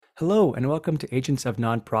Hello, and welcome to Agents of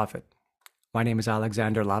Nonprofit. My name is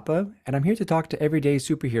Alexander Lapa, and I'm here to talk to everyday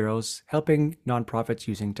superheroes helping nonprofits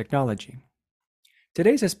using technology.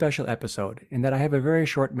 Today's a special episode in that I have a very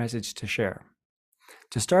short message to share.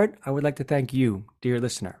 To start, I would like to thank you, dear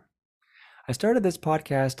listener. I started this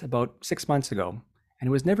podcast about 6 months ago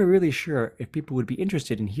and was never really sure if people would be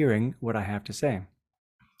interested in hearing what I have to say.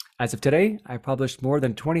 As of today, I've published more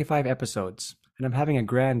than 25 episodes, and I'm having a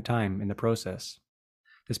grand time in the process.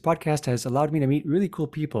 This podcast has allowed me to meet really cool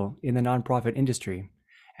people in the nonprofit industry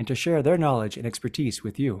and to share their knowledge and expertise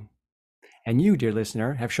with you. And you, dear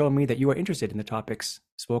listener, have shown me that you are interested in the topics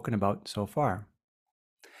spoken about so far.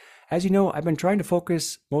 As you know, I've been trying to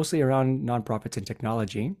focus mostly around nonprofits and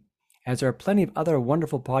technology, as there are plenty of other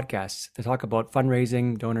wonderful podcasts that talk about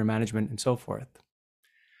fundraising, donor management, and so forth.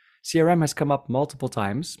 CRM has come up multiple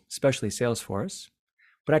times, especially Salesforce,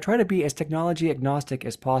 but I try to be as technology agnostic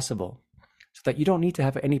as possible, so that you don't need to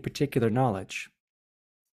have any particular knowledge.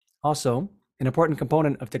 Also, an important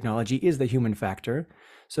component of technology is the human factor,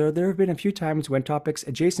 so there have been a few times when topics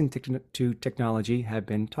adjacent to technology have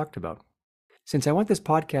been talked about. Since I want this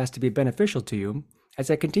podcast to be beneficial to you,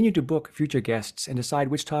 as I continue to book future guests and decide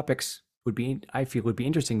which topics I feel would be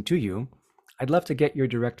interesting to you, I'd love to get your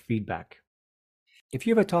direct feedback. If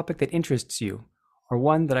you have a topic that interests you, or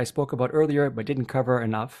one that I spoke about earlier but didn't cover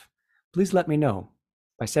enough, please let me know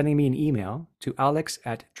by sending me an email to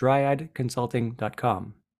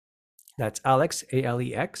alex@dryadconsulting.com. That's Alex,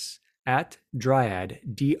 ALEX, at dryad,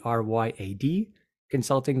 DRYAD,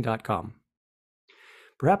 consulting.com.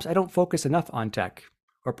 Perhaps I don't focus enough on tech,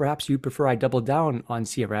 or perhaps you prefer I double down on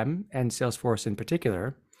CRM and Salesforce in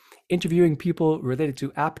particular, interviewing people related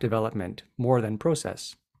to app development more than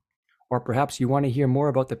process. Or perhaps you want to hear more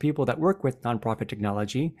about the people that work with nonprofit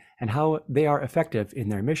technology and how they are effective in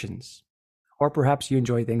their missions. Or perhaps you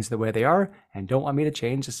enjoy things the way they are and don't want me to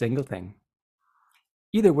change a single thing.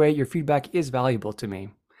 Either way, your feedback is valuable to me,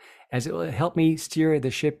 as it will help me steer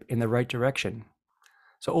the ship in the right direction.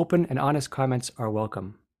 So open and honest comments are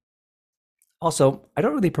welcome. Also, I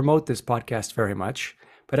don't really promote this podcast very much,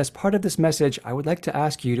 but as part of this message, I would like to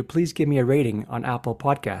ask you to please give me a rating on Apple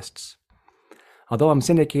Podcasts. Although I'm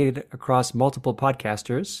syndicated across multiple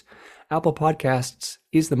podcasters, Apple Podcasts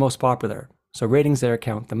is the most popular, so ratings there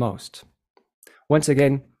count the most. Once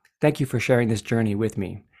again, thank you for sharing this journey with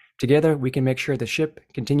me. Together, we can make sure the ship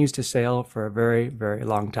continues to sail for a very, very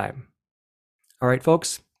long time. All right,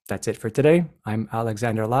 folks, that's it for today. I'm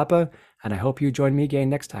Alexander Lapa, and I hope you join me again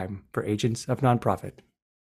next time for Agents of Nonprofit.